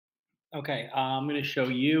Okay, I'm going to show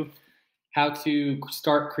you how to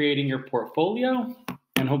start creating your portfolio,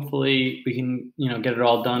 and hopefully we can, get it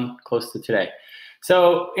all done close to today.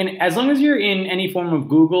 So, as long as you're in any form of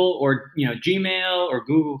Google or Gmail or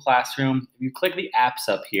Google Classroom, if you click the apps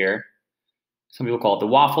up here, some people call it the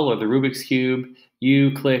waffle or the Rubik's Cube,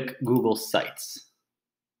 you click Google Sites.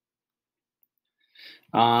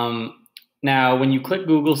 Now, when you click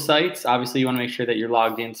Google Sites, obviously you want to make sure that you're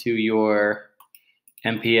logged into your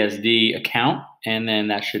MPSD account, and then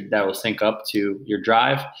that will sync up to your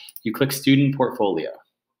Drive. You click Student Portfolio.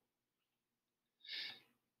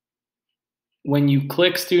 When you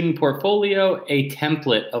click Student Portfolio, a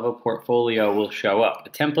template of a portfolio will show up. A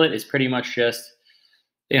template is pretty much just,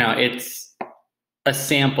 it's a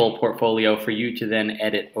sample portfolio for you to then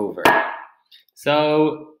edit over.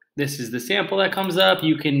 So this is the sample that comes up.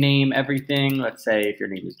 You can name everything. Let's say if your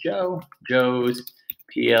name is Joe, Joe's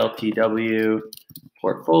PLTW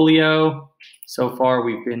portfolio. So far,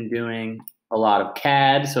 we've been doing a lot of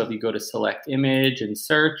CAD. So if you go to select image and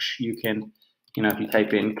search, you can, if you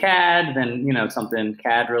type in CAD, then, something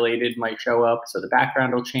CAD related might show up. So the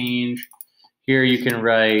background will change. Here you can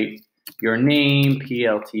write your name,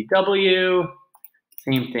 PLTW.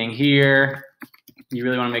 Same thing here. You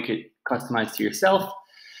really want to make it customized to yourself.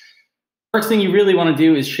 First thing you really want to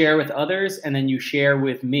do is share with others, and then you share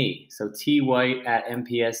with me. So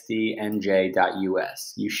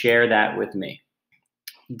twhite@mpsdnj.us. You share that with me.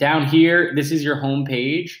 Down here, this is your home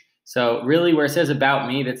page. So really where it says about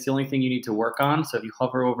me, that's the only thing you need to work on. So if you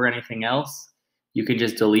hover over anything else, you can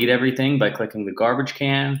just delete everything by clicking the garbage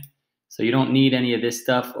can. So you don't need any of this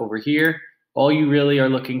stuff over here. All you really are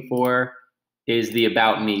looking for is the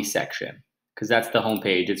about me section, because that's the home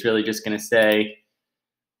page. It's really just going to say,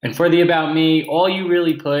 and for the about me, all you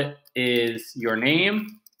really put is your name,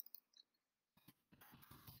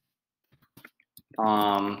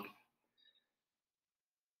 what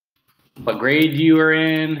grade you are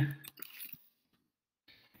in,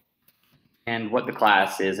 and what the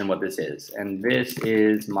class is and what this is. And this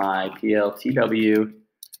is my PLTW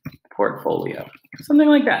portfolio. Something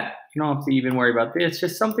like that. You don't have to even worry about this.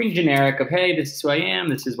 Just something generic of, hey, this is who I am.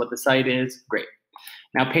 This is what the site is. Great.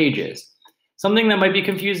 Now, pages. Something that might be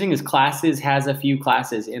confusing is classes has a few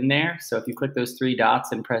classes in there. So if you click those three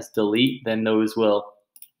dots and press delete, then those will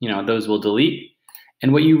delete.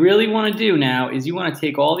 And what you really want to do now is you want to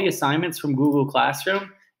take all the assignments from Google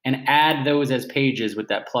Classroom and add those as pages with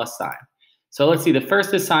that plus sign. So let's see, the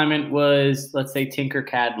first assignment was, let's say,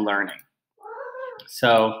 Tinkercad Learning.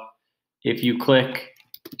 So if you click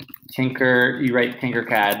you write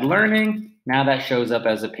Tinkercad Learning, now that shows up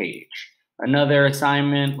as a page. Another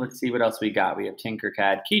assignment, let's see what else we got. We have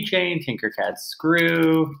Tinkercad Keychain, Tinkercad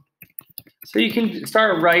Screw. So you can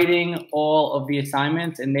start writing all of the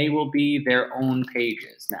assignments, and they will be their own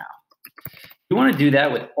pages now. You want to do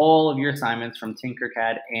that with all of your assignments from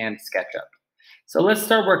Tinkercad and SketchUp. So let's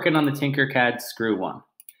start working on the Tinkercad Screw one.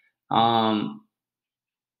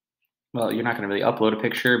 Well, you're not going to really upload a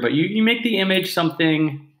picture, but you make the image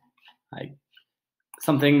something like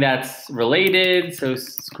something that's related. So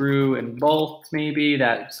screw and bolt, maybe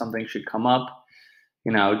that something should come up,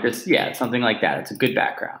 something like that. It's a good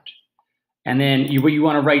background. And then what you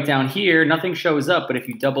want to write down here, nothing shows up, but if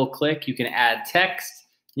you double click, you can add text.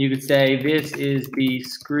 You could say, this is the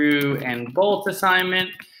screw and bolt assignment.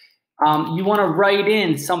 You want to write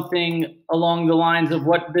in something along the lines of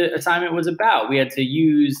what the assignment was about. We had to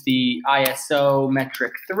use the ISO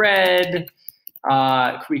metric thread.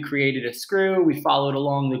 We created a screw. We followed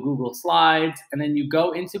along the Google slides. And then you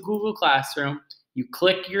go into Google Classroom, you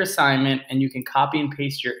click your assignment, and you can copy and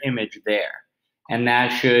paste your image there. And that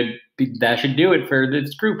should do it for the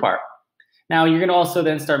screw part. Now you're going to also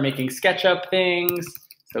then start making SketchUp things.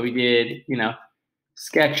 So we did,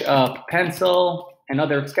 SketchUp pencil and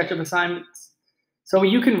other SketchUp assignments. So what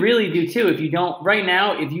you can really do too, if you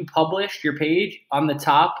published your page on the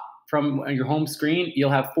top from your home screen, you'll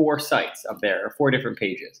have 4 sites up there, or 4 different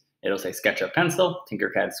pages. It'll say SketchUp pencil,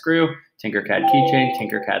 Tinkercad Screw, Tinkercad Keychain,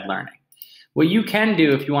 Tinkercad Learning. What you can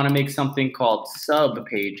do if you want to make something called sub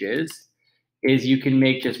pages is you can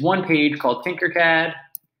make just one page called Tinkercad,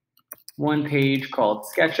 one page called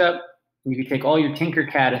SketchUp. You can take all your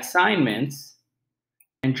Tinkercad assignments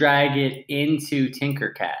and drag it into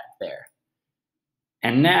Tinkercad there.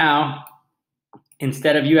 And now,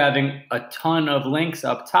 instead of you having a ton of links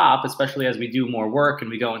up top, especially as we do more work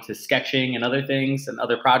and we go into sketching and other things and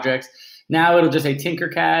other projects, now it'll just say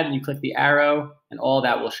Tinkercad, and you click the arrow, and all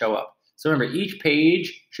that will show up. So remember, each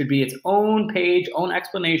page should be its own page, own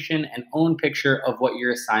explanation, and own picture of what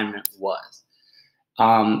your assignment was.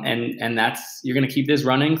 And you're going to keep this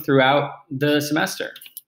running throughout the semester.